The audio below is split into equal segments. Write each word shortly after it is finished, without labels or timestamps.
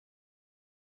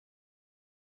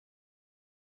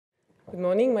Good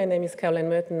morning. My name is Karl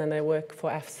H, and I work for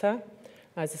EFSA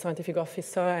as a scientific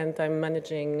officer, and I'm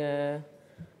managing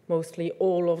mostly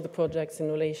all of the projects in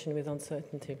relation with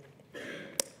uncertainty.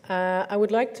 I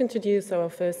would like to introduce our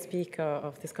first speaker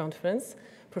of this conference,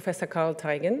 Professor Karl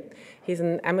Teigen. He's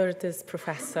an emeritus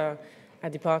professor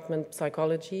at Department of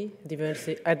Psychology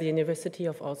at the University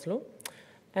of Oslo.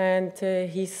 And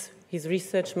his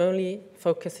research mainly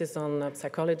focuses on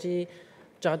psychology,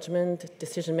 judgment,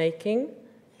 decision-making,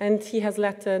 and he has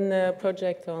led a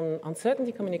project on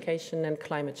uncertainty communication and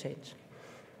climate change.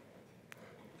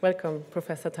 Welcome,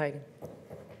 Professor Teigen.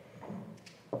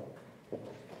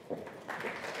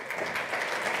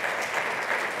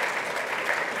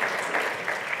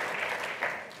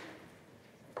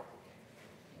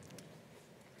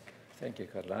 Thank you,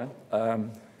 Karla.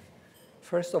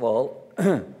 First of all,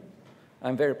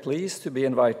 I'm very pleased to be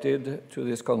invited to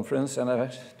this conference and have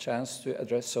a chance to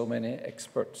address so many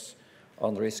experts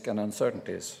on risk and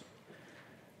uncertainties.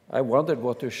 I wondered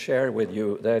what to share with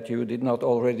you that you did not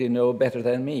already know better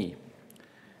than me.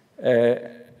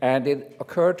 And it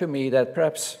occurred to me that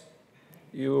perhaps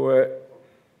you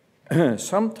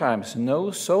sometimes know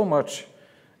so much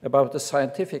about the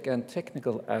scientific and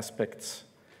technical aspects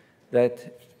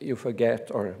that you forget,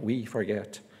 or we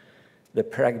forget, the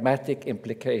pragmatic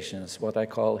implications, what I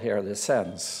call here the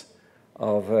sense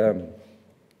of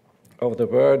the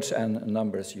words and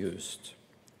numbers used.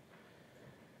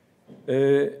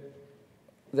 There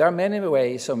are many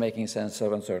ways of making sense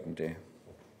of uncertainty.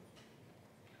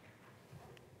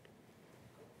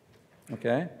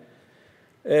 Okay?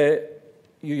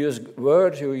 You use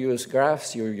words, you use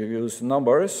graphs, you use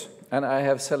numbers, and I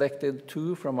have selected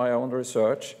two from my own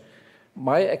research.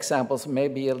 My examples may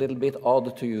be a little bit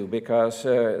odd to you because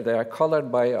they are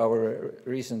colored by our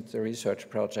recent research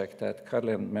project that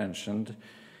Karl mentioned,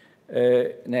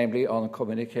 namely on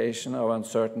communication of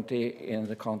uncertainty in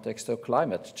the context of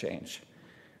climate change.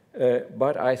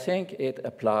 But I think it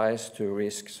applies to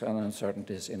risks and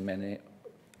uncertainties in many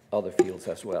other fields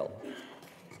as well.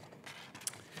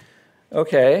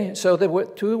 Okay, so there were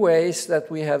two ways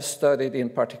that we have studied in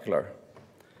particular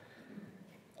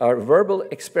are verbal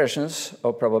expressions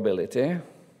of probability.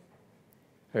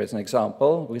 Here's an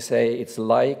example. We say it's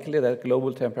likely that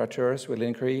global temperatures will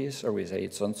increase, or we say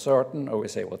it's uncertain, or we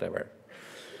say whatever.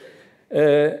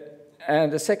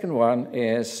 And the second one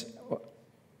is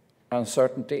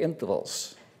uncertainty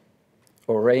intervals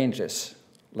or ranges,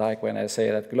 like when I say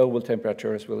that global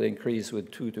temperatures will increase with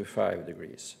 2 to 5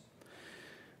 degrees.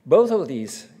 Both of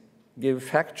these give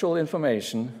factual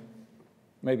information,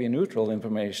 maybe neutral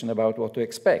information about what to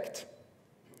expect.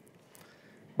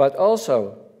 But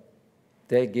also,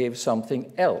 they give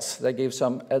something else. They give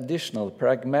some additional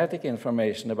pragmatic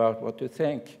information about what to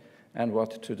think and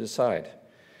what to decide.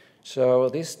 So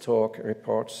this talk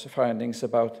reports findings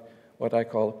about what I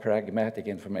call pragmatic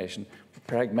information.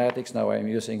 Pragmatics now I'm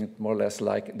using it more or less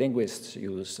like linguists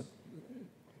use,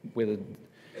 with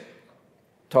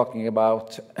talking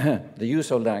about the use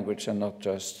of language and not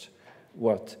just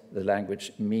what the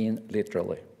language means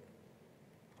literally.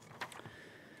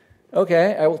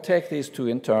 Okay, I will take these two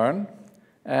in turn,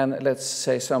 and let's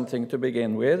say something to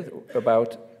begin with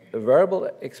about verbal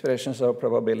expressions of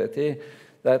probability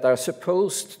that are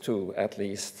supposed to, at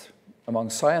least among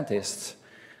scientists,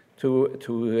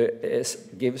 to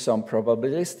give some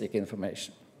probabilistic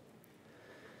information.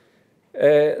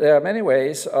 There are many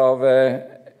ways of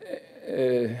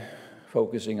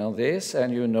focusing on this,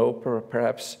 and you know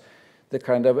perhaps the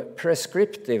kind of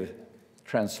prescriptive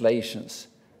translations.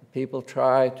 People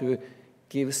try to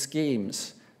give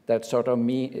schemes that sort of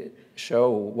show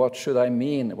what should I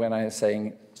mean when I'm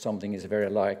saying something is very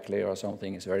likely or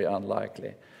something is very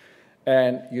unlikely.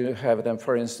 And you have them,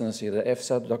 for instance, in the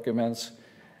EFSA documents.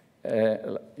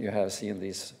 You have seen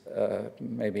this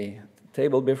maybe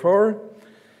table before,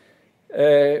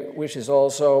 which is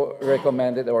also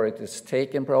recommended, or it is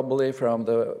taken probably from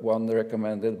the one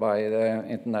recommended by the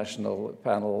International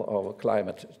Panel of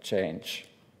Climate Change.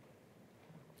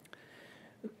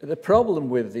 The problem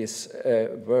with these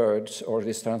words or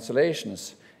these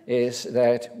translations is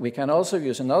that we can also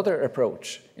use another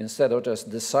approach. Instead of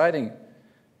just deciding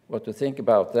what to think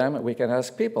about them, we can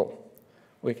ask people.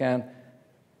 We can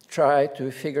try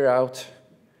to figure out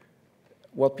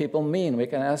what people mean. We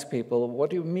can ask people,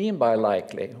 what do you mean by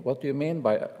likely? What do you mean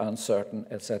by uncertain,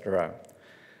 etc.?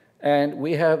 And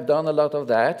we have done a lot of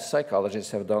that. Psychologists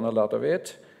have done a lot of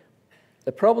it.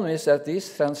 The problem is that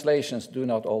these translations do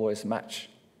not always match.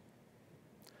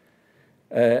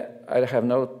 I have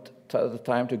no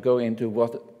time to go into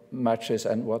what matches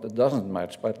and what doesn't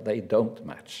match, but they don't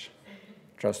match.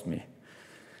 Trust me.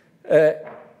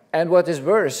 And what is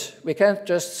worse, we can't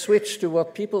just switch to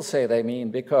what people say they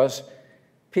mean, because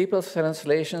people's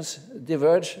translations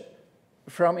diverge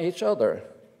from each other,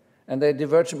 and they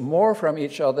diverge more from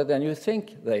each other than you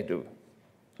think they do.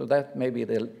 So that may be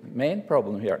the main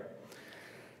problem here.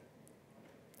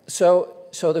 So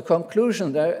the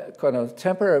conclusion, the kind of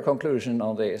temporary conclusion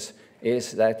on this,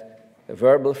 is that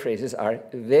verbal phrases are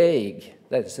vague.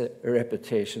 That's a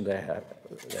reputation they have.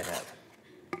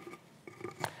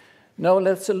 Now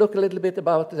let's look a little bit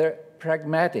about their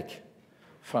pragmatic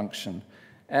function.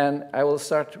 And I will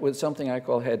start with something I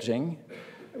call hedging,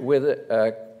 with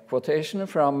a quotation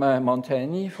from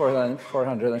Montaigne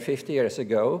 450 years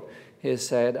ago. He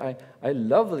said, I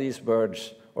love these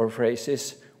words or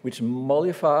phrases which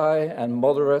mollify and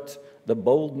moderate the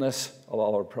boldness of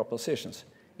our propositions.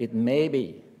 It may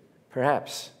be,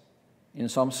 perhaps, in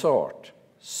some sort,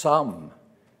 some,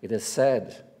 it is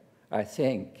said, I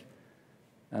think,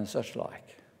 and such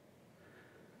like.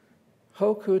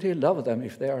 How could he love them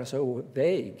if they are so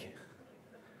vague?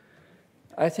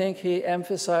 I think he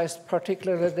emphasized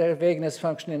particularly their vagueness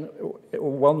function in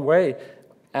one way,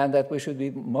 and that we should be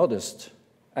modest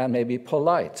and maybe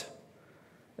polite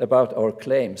about our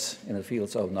claims in the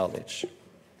fields of knowledge.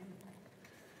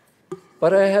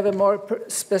 But I have a more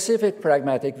specific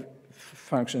pragmatic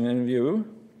function in view,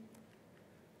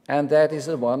 and that is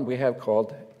the one we have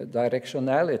called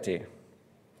directionality,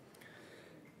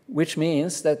 which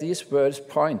means that these words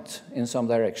point in some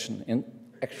direction,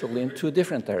 actually in two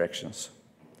different directions.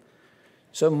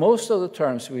 So most of the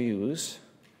terms we use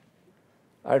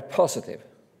are positive.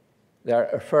 They are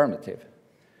affirmative.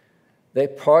 They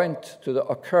point to the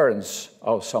occurrence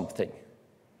of something.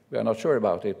 We are not sure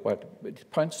about it, but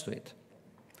it points to it.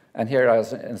 And here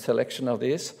is a selection of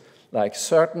these, like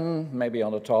certain, maybe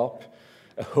on the top,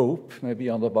 a hope, maybe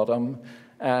on the bottom,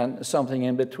 and something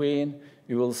in between.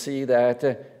 You will see that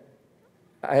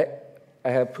I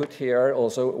have put here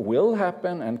also will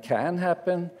happen and can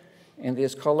happen in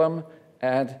this column,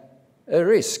 and a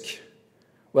risk.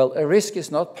 Well, a risk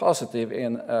is not positive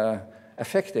in an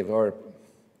affective or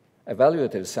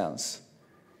evaluative sense,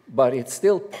 but it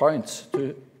still points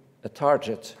to a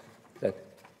target that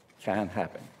can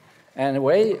happen. And a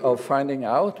way of finding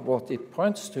out what it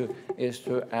points to is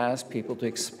to ask people to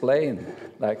explain,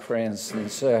 like, for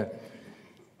instance,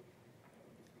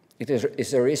 it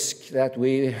is a risk that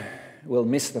we will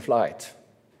miss the flight.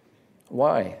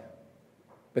 Why?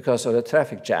 Because of the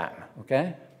traffic jam,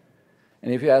 okay?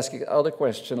 And if you ask another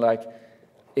question like,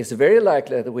 it's very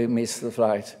likely that we miss the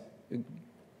flight,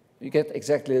 you get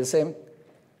exactly the same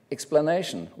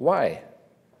explanation. Why?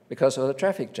 Because of the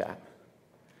traffic jam.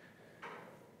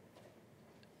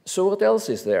 So what else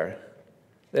is there?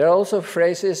 There are also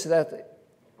phrases that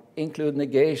include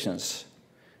negations.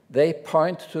 They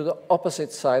point to the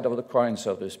opposite side of the coin,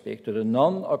 so to speak, to the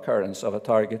non-occurrence of a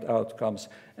target outcomes,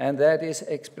 and that is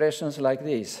expressions like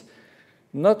these.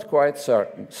 Not quite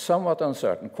certain, somewhat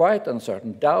uncertain, quite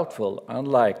uncertain, doubtful,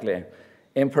 unlikely,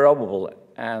 improbable,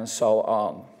 and so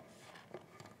on.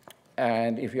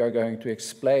 And if you are going to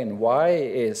explain why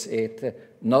is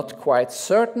it not quite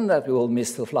certain that we will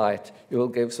miss the flight, you will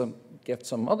get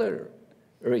some other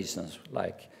reasons,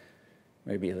 like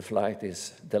maybe the flight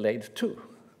is delayed too.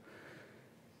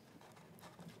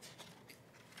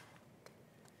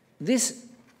 This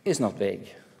is not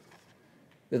vague.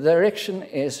 The direction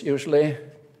is usually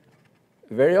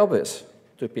very obvious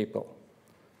to people.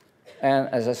 And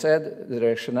as I said, the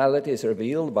directionality is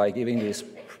revealed by giving these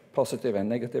positive and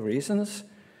negative reasons.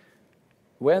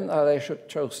 When are they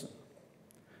chosen?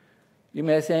 You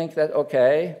may think that,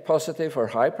 okay, positive for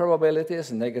high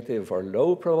probabilities, negative for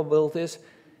low probabilities.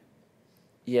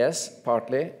 Yes,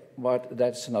 partly, but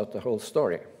that's not the whole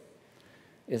story.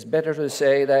 It's better to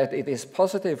say that it is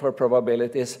positive for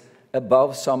probabilities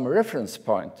above some reference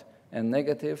point and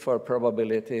negative for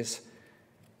probabilities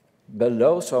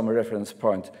below some reference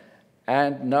point.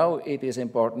 And now it is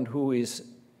important who is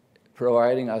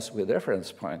providing us with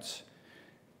reference points.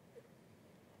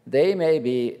 They may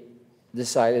be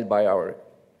decided by our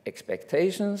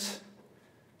expectations,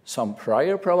 some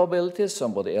prior probabilities,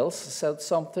 somebody else said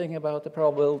something about the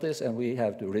probabilities and we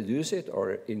have to reduce it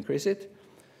or increase it,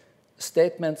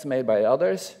 statements made by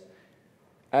others,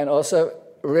 and also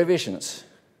revisions.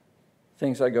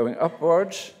 Things are going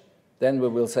upwards, then we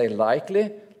will say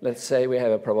likely. Let's say we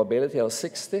have a probability of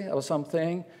 60 or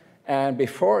something, and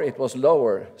before it was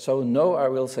lower, so no, I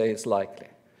will say it's likely.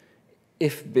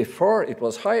 If before it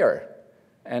was higher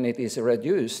and it is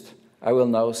reduced, I will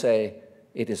now say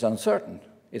it is uncertain.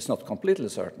 It's not completely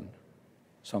certain,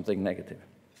 something negative.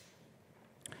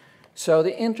 So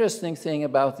the interesting thing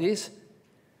about these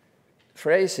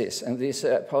phrases and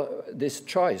this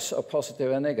choice of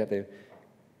positive and negative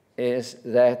is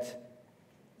that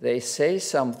they say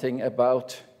something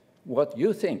about what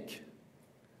you think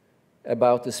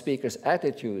about the speaker's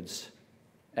attitudes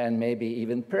and maybe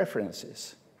even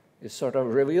preferences. It's sort of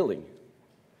revealing.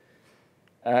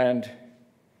 And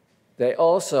they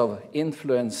also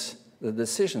influence the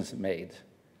decisions made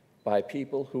by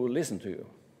people who listen to you.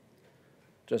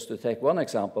 Just to take one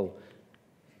example,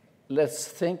 let's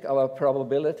think of a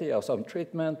probability of some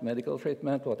treatment, medical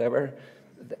treatment, whatever,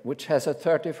 which has a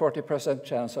 30–40%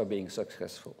 chance of being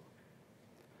successful.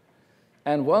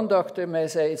 And one doctor may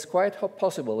say it's quite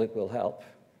possible it will help.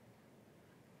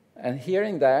 And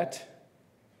hearing that,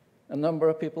 a number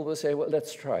of people will say, well,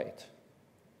 let's try it.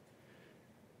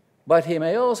 But he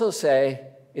may also say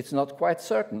it's not quite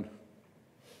certain,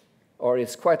 or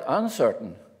it's quite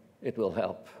uncertain it will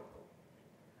help,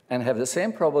 and have the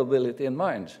same probability in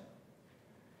mind.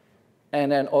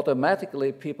 And then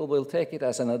automatically people will take it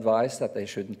as an advice that they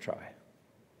shouldn't try.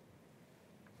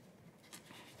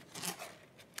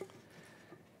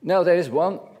 Now, there is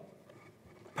one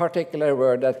particular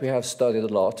word that we have studied a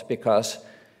lot because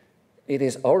it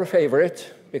is our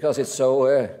favorite, because it's so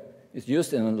it's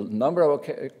used in a number of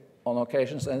on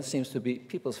occasions, and it seems to be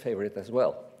people's favorite as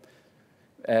well.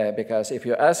 Because if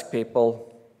you ask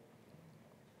people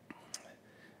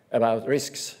about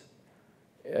risks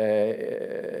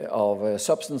of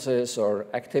substances or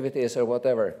activities or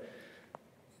whatever,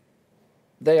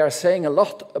 they are saying a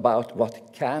lot about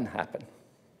what can happen.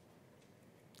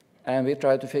 And we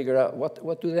try to figure out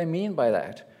what do they mean by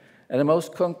that. And the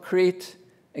most concrete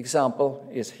example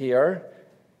is here.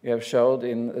 We have showed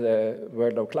in the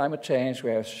world of climate change,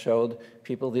 we have showed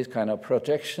people these kind of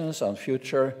projections on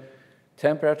future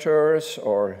temperatures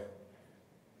or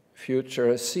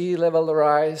future sea level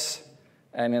rise.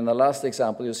 And in the last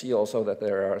example, you see also that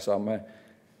there are some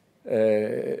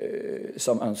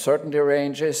uncertainty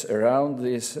ranges around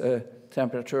these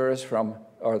temperatures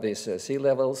or these sea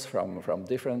levels from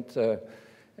different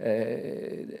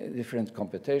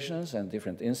computations and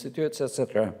different institutes,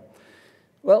 etc.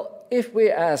 Well, if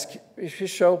we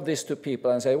show this to people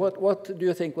and say, what do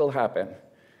you think will happen?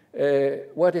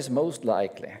 What is most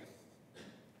likely?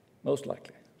 Most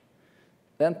likely.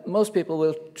 Then most people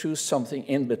will choose something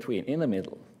in between, in the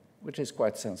middle, which is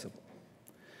quite sensible.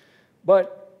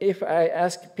 But if I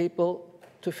ask people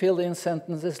to fill in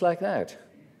sentences like that,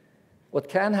 what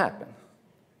can happen?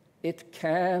 It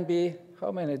can be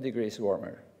how many degrees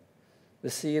warmer?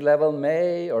 The sea level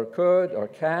may or could or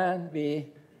can be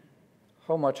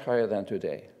how much higher than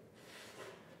today?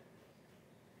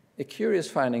 A curious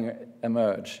finding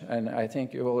emerged, and I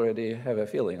think you already have a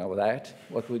feeling of that.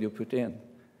 What would you put in?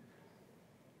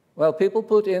 Well, people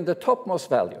put in the topmost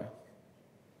value.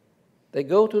 They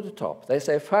go to the top. They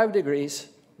say 5 degrees.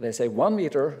 They say 1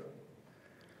 meter.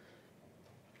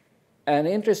 And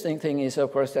the interesting thing is,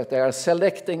 of course, that they are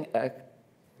selecting a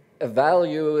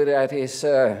value that is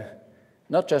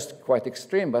not just quite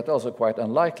extreme, but also quite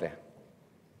unlikely.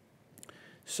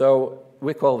 So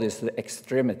we call this the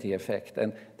extremity effect.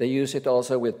 And they use it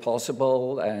also with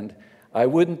possible, and I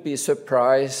wouldn't be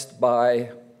surprised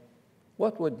by.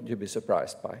 What would you be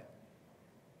surprised by?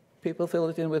 People fill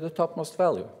it in with the topmost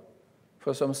value.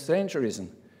 For some strange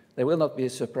reason, they will not be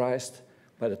surprised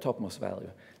by the topmost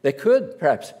value. They could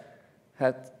perhaps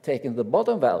have taken the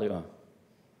bottom value,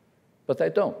 but they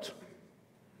don't.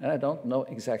 And I don't know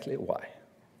exactly why.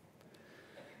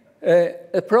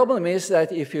 The problem is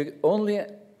that if you only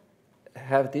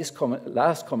have this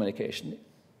last communication,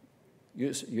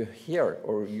 you hear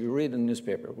or you read in the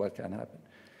newspaper what can happen,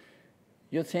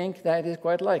 you think that is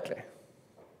quite likely,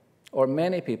 or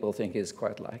many people think it's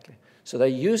quite likely. So they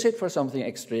use it for something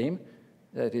extreme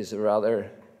that is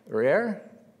rather rare,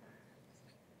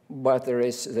 but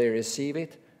they receive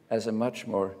it as a much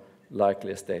more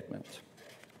likely statement.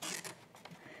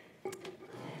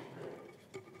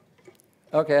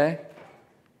 Okay,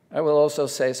 I will also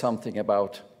say something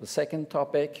about the second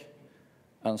topic,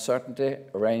 uncertainty,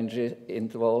 ranges,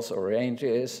 intervals or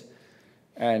ranges.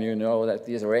 And you know that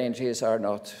these ranges are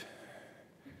not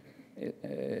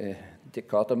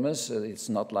dichotomous. It's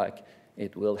not like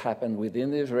it will happen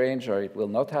within this range or it will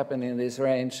not happen in this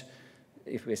range.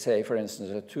 If we say, for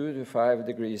instance, a 2 to 5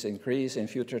 degrees increase in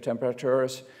future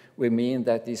temperatures, we mean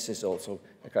that this is also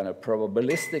a kind of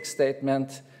probabilistic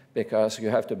statement, because you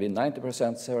have to be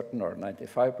 90% certain or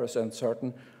 95%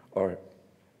 certain or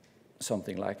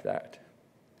something like that.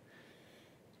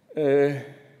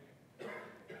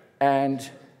 And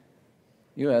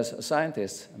you as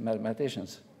scientists,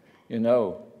 mathematicians, you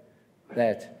know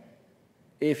that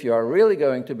if you are really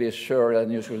going to be sure, then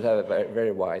you should have a very,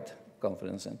 very wide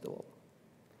confidence interval.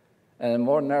 And a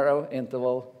more narrow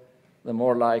interval, the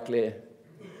more likely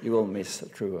you will miss a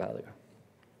true value.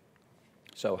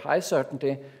 So high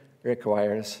certainty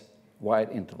requires wide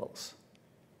intervals.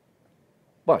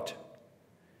 But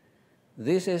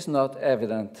this is not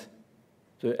evident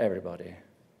to everybody,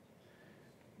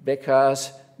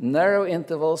 because narrow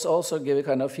intervals also give a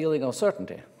kind of feeling of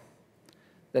certainty,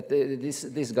 that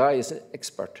this guy is an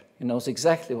expert. He knows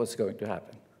exactly what's going to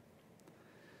happen.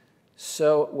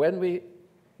 So when we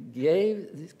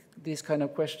gave these kind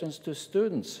of questions to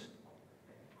students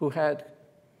who had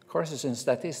courses in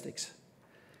statistics,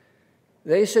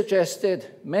 they suggested,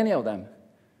 many of them,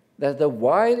 that the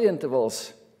wide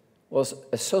intervals was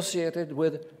associated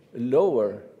with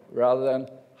lower rather than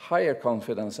higher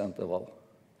confidence interval.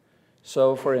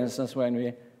 So, for instance,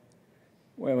 when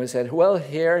we said, well,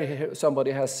 here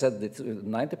somebody has said it with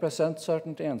 90%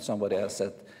 certainty and somebody has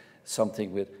said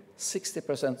something with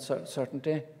 60%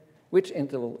 certainty, which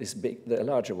interval is big, the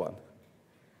larger one?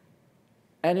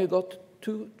 And you got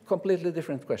two completely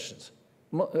different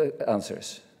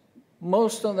answers.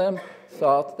 Most of them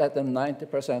thought that the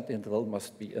 90% interval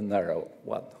must be a narrow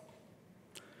one.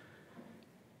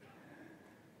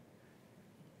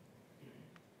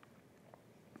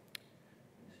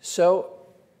 So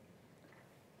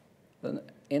the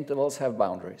intervals have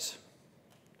boundaries,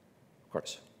 of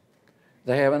course.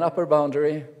 They have an upper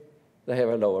boundary, they have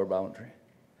a lower boundary.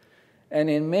 And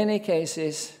in many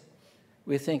cases,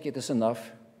 we think it is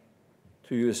enough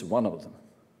to use one of them.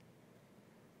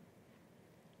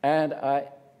 And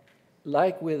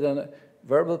like with the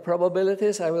verbal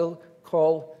probabilities, I will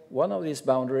call one of these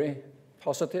boundary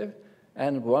positive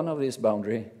and one of these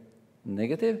boundary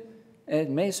negative. And it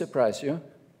may surprise you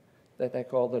that I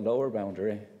call the lower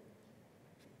boundary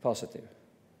positive.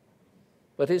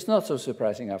 But it's not so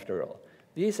surprising after all.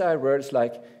 These are words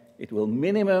like, it will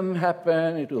minimum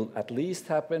happen, it will at least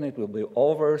happen, it will be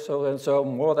over so and so,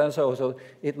 more than so, so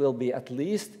it will be at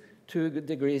least 2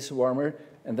 degrees warmer,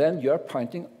 and then you're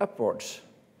pointing upwards,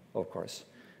 of course.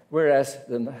 Whereas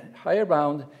the higher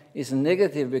bound is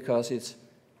negative because it's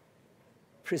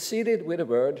preceded with a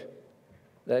word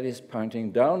that is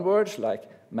pointing downwards, like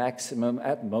maximum,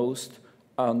 at most,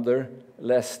 under,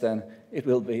 less than. It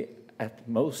will be at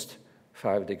most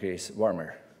 5 degrees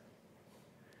warmer.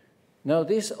 Now,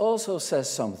 this also says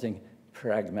something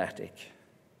pragmatic.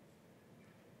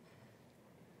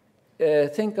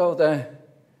 Think of the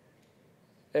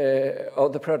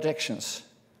projections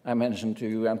I mentioned to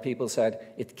you, and people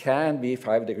said it can be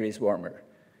 5 degrees warmer.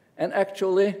 And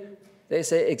actually, they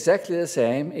say exactly the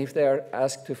same if they are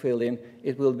asked to fill in,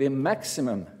 it will be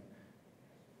maximum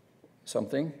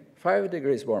something 5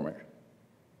 degrees warmer.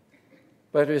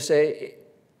 But we say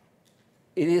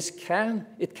it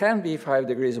can be 5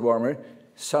 degrees warmer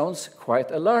sounds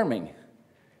quite alarming,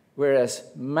 whereas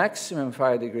maximum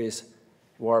 5 degrees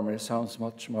warmer sounds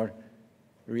much more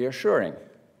reassuring.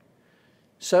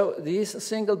 So these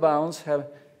single bounds have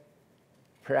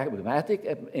pragmatic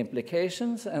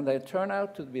implications, and they turn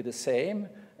out to be the same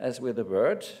as with the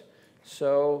words.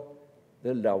 So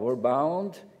the lower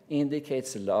bound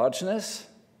indicates largeness.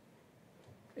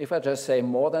 If I just say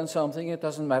more than something, it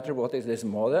doesn't matter what it is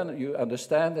more than. You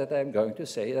understand that I'm going to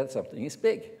say that something is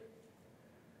big.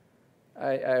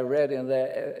 I read in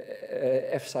the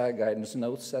EFSA guidance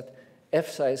notes that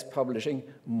EFSA is publishing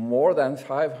more than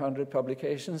 500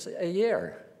 publications a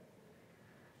year.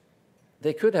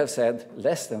 They could have said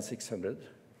less than 600.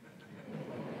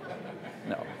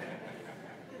 No.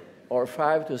 Or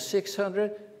 500 to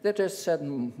 600. They just said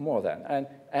more than.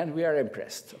 And we are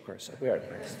impressed, of course. We are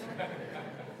impressed.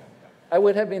 I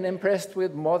would have been impressed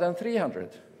with more than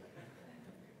 300.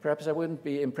 Perhaps I wouldn't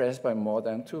be impressed by more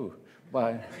than 2.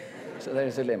 So there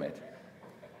is a limit.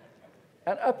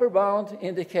 An upper bound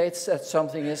indicates that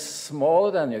something is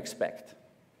smaller than you expect.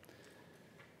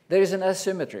 There is an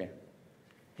asymmetry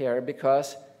here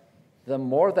because the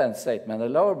more than statement, the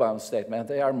lower bound statement,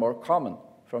 they are more common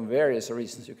from various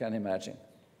reasons you can imagine.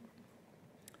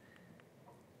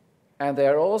 And they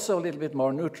are also a little bit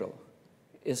more neutral.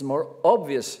 It's more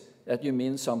obvious that you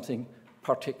mean something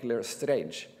particularly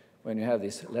strange when you have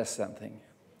this less than thing.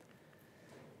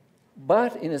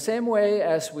 But in the same way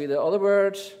as with the other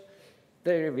words,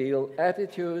 they reveal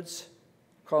attitudes,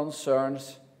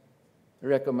 concerns,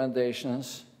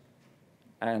 recommendations,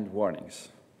 and warnings.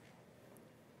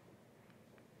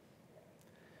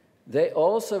 They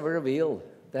also reveal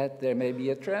that there may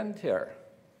be a trend here.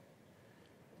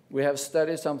 We have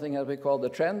studied something that we call the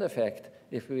trend effect.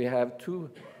 If we have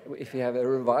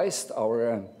revised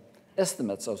our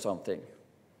estimates of something,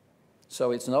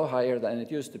 so it's no higher than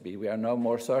it used to be, we are no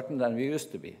more certain than we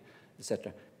used to be,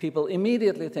 etc. people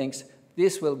immediately think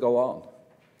this will go on.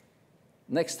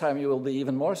 Next time you will be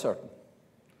even more certain.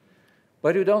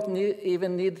 But you don't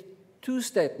even need two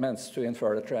statements to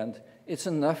infer a trend. It's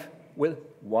enough with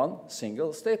one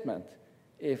single statement.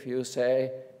 If you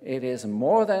say it is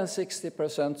more than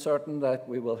 60% certain that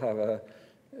we will have a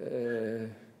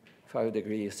 5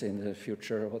 degrees in the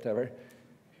future or whatever,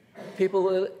 people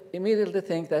will immediately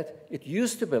think that it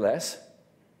used to be less,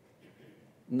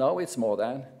 now it's more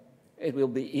than, it will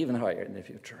be even higher in the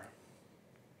future.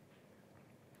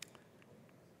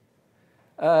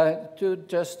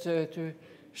 To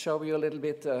show you a little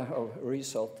bit of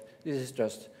result, this is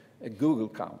just a Google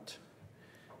count.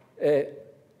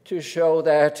 To show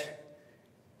that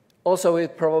also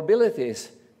with probabilities,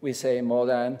 we say more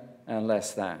than and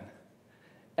less than.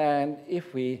 And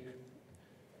if we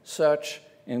search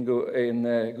in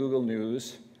Google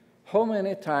News, how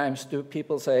many times do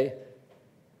people say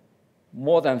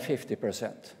more than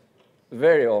 50%?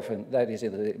 Very often, that is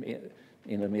in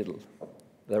the middle,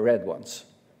 the red ones.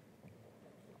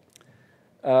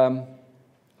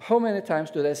 How many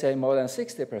times do they say more than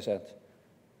 60%?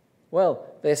 Well,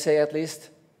 they say at least,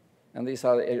 and these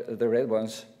are the red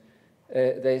ones,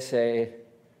 they say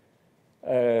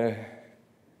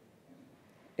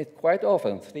it quite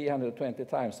often, 320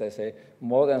 times, they say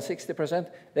more than 60%.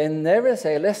 They never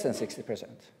say less than 60%.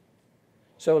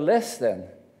 So less than,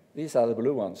 these are the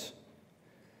blue ones.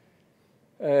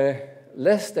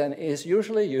 Less than is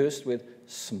usually used with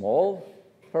small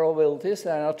probabilities.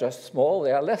 They are not just small,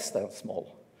 they are less than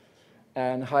small.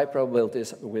 And high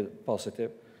probabilities with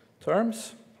positive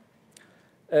terms.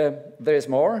 There is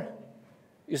more.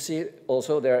 You see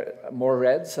also there are more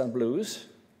reds and blues.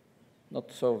 Not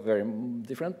so very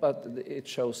different, but it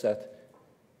shows that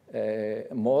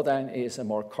more than is a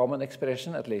more common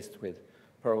expression, at least with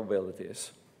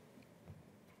probabilities.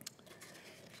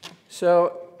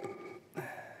 So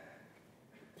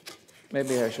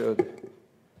maybe I should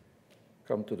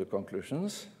come to the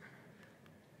conclusions.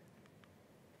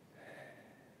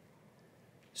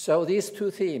 So these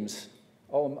two themes,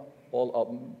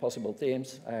 all possible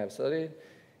themes I have studied,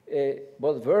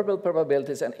 both verbal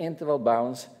probabilities and interval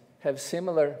bounds have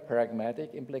similar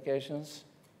pragmatic implications.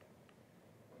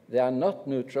 They are not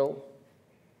neutral.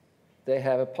 They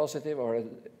have a positive or a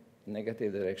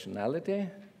negative directionality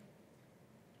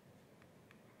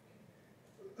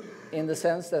in the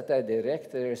sense that they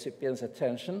direct the recipient's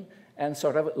attention and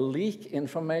sort of leak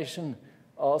information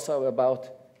also about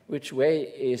which way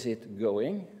is it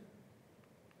going.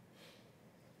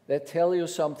 They tell you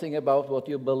something about what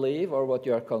you believe or what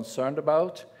you are concerned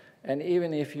about. And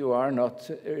even if you are not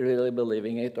really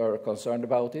believing it or concerned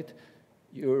about it,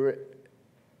 your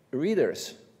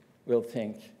readers will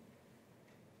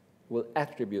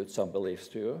attribute some beliefs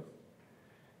to you.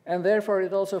 And therefore,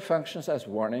 it also functions as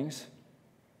warnings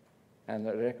and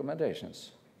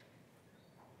recommendations.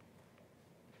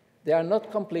 They are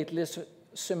not completely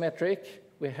symmetric.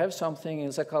 We have something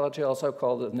in psychology also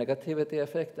called the negativity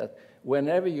effect, that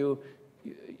whenever you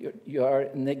are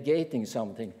negating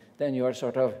something, then you are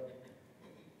sort of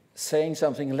saying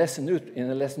something in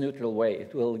a less neutral way.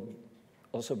 It will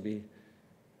also be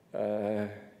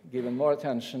given more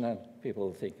attention and people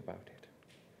will think about it.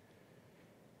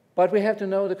 But we have to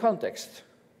know the context,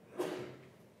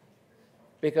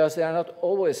 because they are not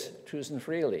always chosen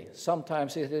freely.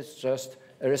 Sometimes it is just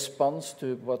a response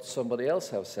to what somebody else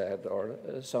has said or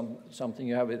something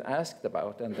you have been asked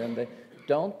about, and then they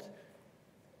don't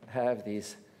have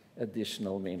these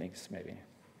additional meanings, maybe.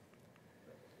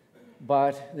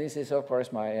 But this is, of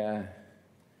course, my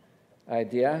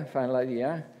final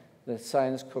idea, that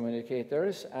science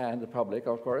communicators and the public,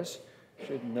 of course,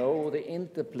 should know the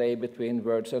interplay between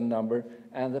words and number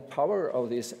and the power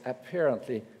of these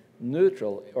apparently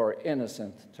neutral or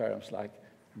innocent terms like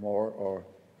more or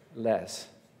less.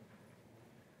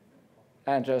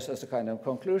 And just as a kind of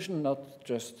conclusion, not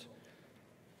just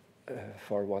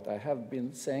for what I have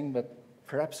been saying, but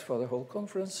perhaps for the whole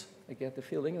conference, I get the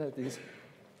feeling that these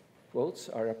quotes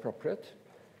are appropriate.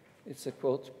 It's a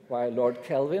quote by Lord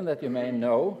Kelvin that you may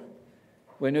know.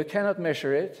 When you cannot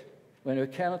measure it, when you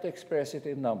cannot express it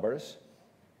in numbers,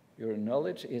 your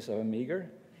knowledge is of a meager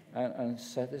and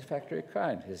unsatisfactory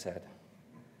kind, he said.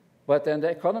 But then the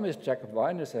economist Jacob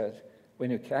Weiner said,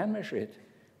 when you can measure it,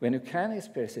 when you can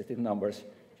express it in numbers,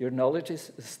 your knowledge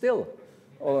is still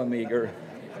of a meager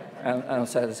and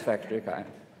unsatisfactory kind.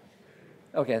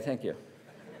 Okay, thank you.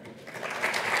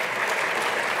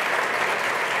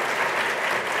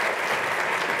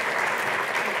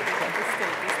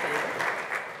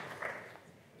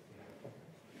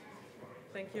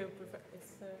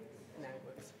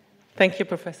 Thank you,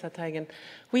 Professor Teigen.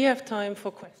 We have time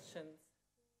for questions.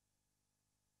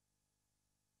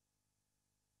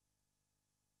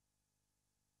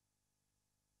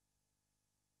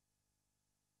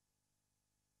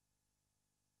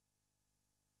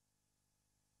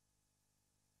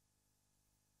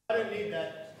 I don't need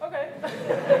that. Okay.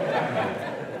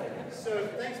 So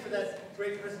thanks for that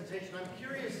great presentation. I'm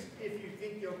curious if you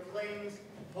think your claims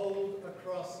hold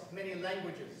across many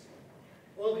languages.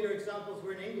 All of your examples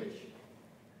were in English.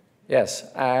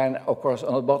 Yes, and of course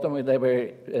on the bottom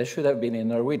they should have been in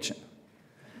Norwegian.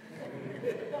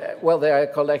 Well, they are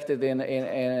collected in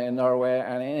Norway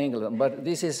and in England, but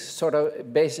this is sort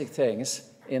of basic things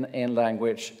in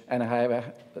language. And I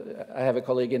have a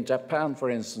colleague in Japan, for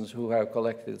instance, who have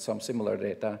collected some similar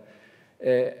data.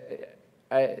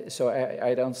 So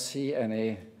I don't see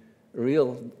any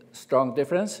real strong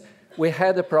difference. We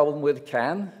had a problem with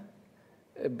can,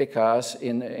 because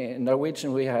in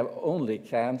Norwegian we have only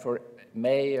can for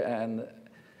may and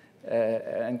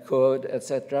could,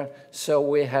 etc. So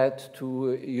we had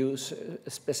to use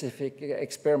specific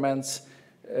experiments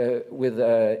with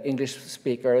English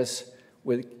speakers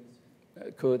with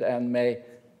could and may,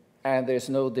 and there's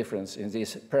no difference in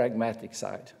this pragmatic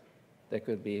side. There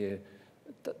could be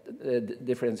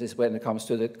differences when it comes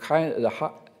to the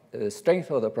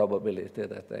strength of the probability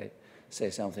that they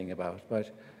say something about, but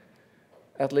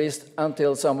at least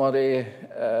until somebody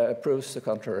proves the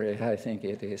contrary, I think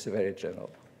it is very general.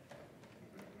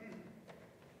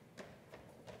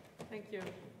 Thank you.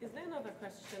 Is there another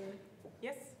question?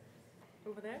 Yes,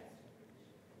 over there.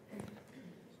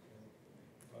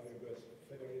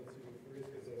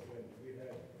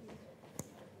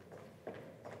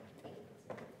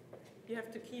 You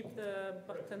have to keep the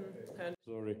button turned.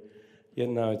 Sorry. Yeah,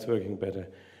 now it's working better.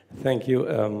 Thank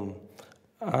you.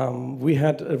 We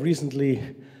had recently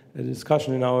a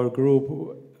discussion in our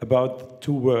group about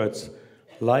two words,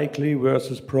 likely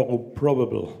versus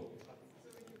probable.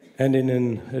 And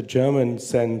in a German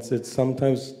sense, it's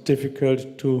sometimes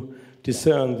difficult to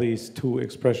discern these two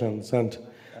expressions. And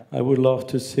I would love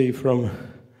to see from a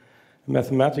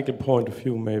mathematical point of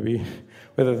view, maybe,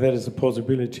 whether there is a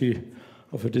possibility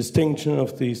of a distinction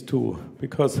of these two.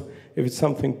 Because if it's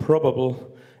something probable,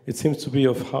 it seems to be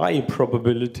of high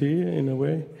probability in a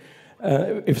way.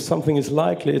 If something is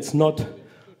likely, it's not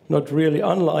really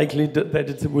unlikely that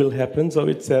it will happen. So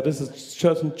there is a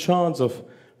certain chance of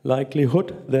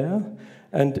likelihood there.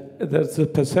 And there's a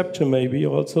perception maybe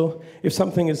also. If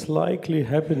something is likely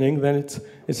happening, then it's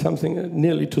something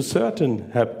nearly to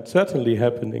certainly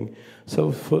happening.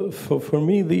 So for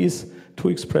me, these two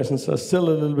expressions are still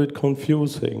a little bit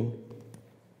confusing.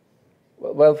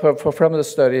 Well, from the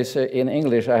studies in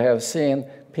English, I have seen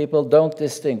people don't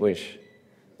distinguish,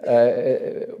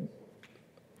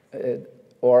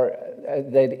 or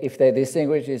if they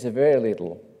distinguish, it's very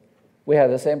little. We had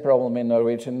the same problem in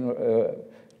Norwegian,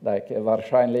 like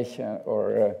wahrscheinlich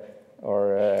or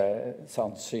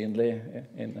sannsynlig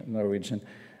in Norwegian.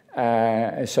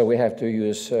 So we have to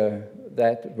use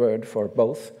that word for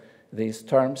both these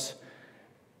terms,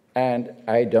 and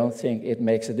I don't think it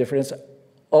makes a difference.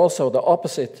 Also, the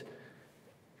opposite.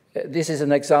 This is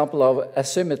an example of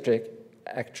asymmetric,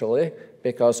 actually,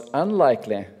 because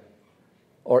unlikely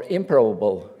or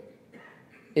improbable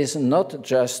is not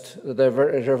just the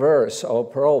reverse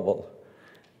of probable.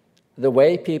 The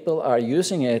way people are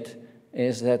using it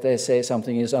is that they say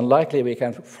something is unlikely, we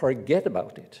can forget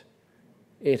about it.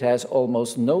 It has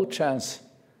almost no chance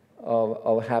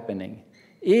of happening.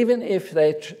 Even if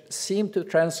they seem to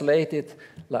translate it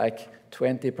like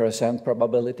 20%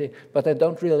 probability, but they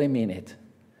don't really mean it.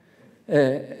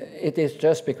 It is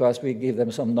just because we give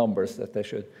them some numbers that they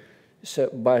should. So,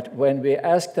 but when we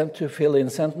ask them to fill in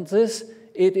sentences,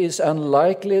 it is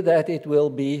unlikely that it will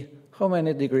be how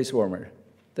many degrees warmer?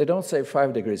 They don't say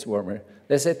 5 degrees warmer.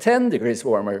 They say 10 degrees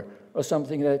warmer, or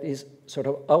something that is sort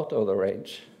of out of the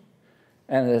range.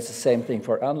 And it's the same thing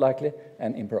for unlikely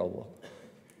and improbable.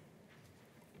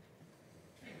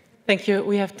 Thank you.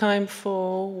 We have time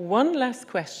for one last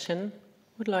question.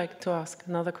 Would like to ask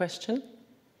another question?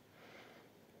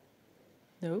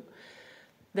 No?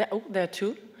 There are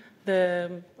two.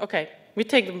 Okay, we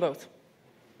take them both.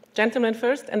 Gentleman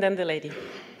first, and then the lady.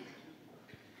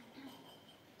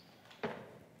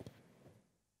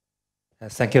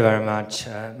 Thank you very much.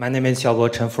 My name is Xiaobo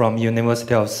Chen from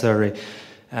University of Surrey.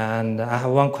 And I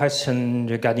have one question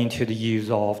regarding to the use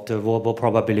of the verbal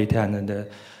probability and the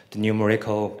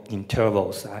numerical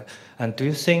intervals. And do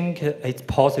you think it's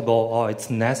possible or it's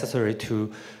necessary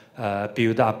to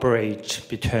build a bridge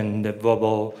between the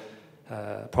verbal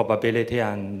probability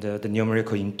and the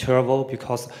numerical interval?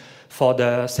 Because for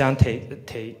the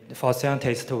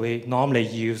scientists, we normally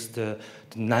use the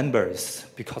numbers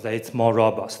because it's more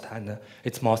robust and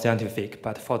it's more scientific.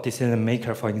 But for decision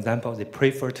maker, for example, they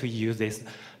prefer to use these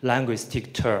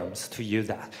linguistic terms to use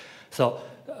that. So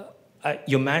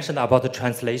you mentioned about the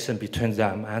translation between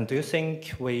them, and do you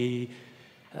think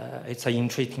it's an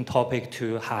interesting topic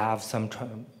to have some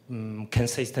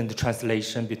consistent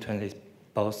translation between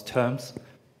both terms?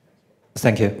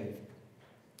 Thank you.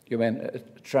 You mean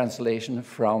translation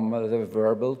from the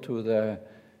verbal to the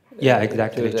yeah,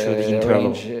 exactly, to the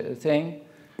interval range thing?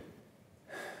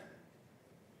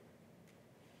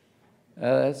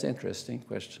 That's an interesting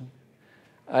question.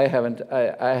 I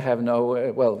have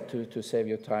no, well, to save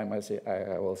your time, I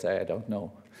will say I don't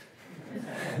know.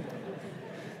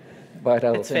 But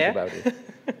I will think about it.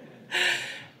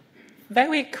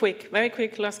 Very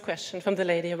quick last question from the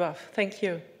lady above. Thank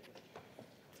you.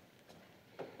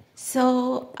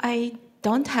 So I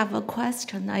don't have a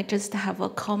question, I just have a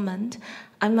comment.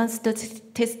 I'm a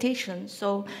statistician,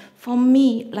 so for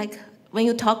me, like when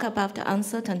you talk about the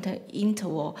uncertainty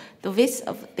interval, the width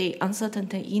of the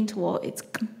uncertainty interval is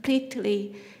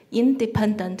completely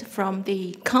independent from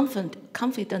the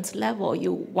confidence level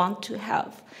you want to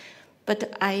have.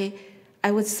 But I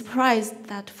was surprised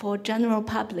that for general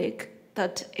public,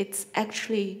 that it's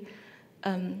actually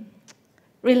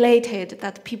related,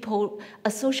 that people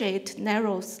associate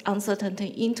narrow uncertainty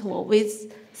interval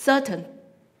with certain,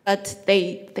 but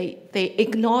they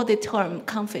ignore the term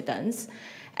confidence.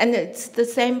 And it's the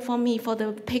same for me for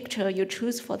the picture you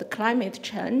choose for the climate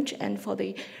change and for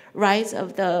the rise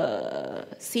of the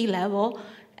sea level.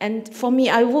 And for me,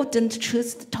 I wouldn't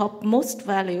choose the topmost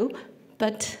value,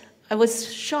 but I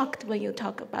was shocked when you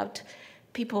talk about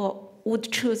people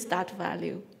would choose that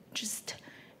value. Just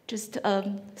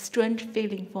a strange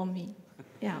feeling for me.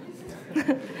 Yeah.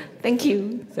 Thank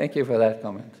you. Thank you for that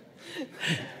comment.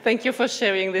 Thank you for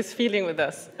sharing this feeling with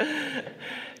us.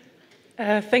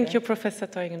 Thank you, Professor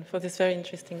Teigen, for this very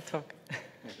interesting talk.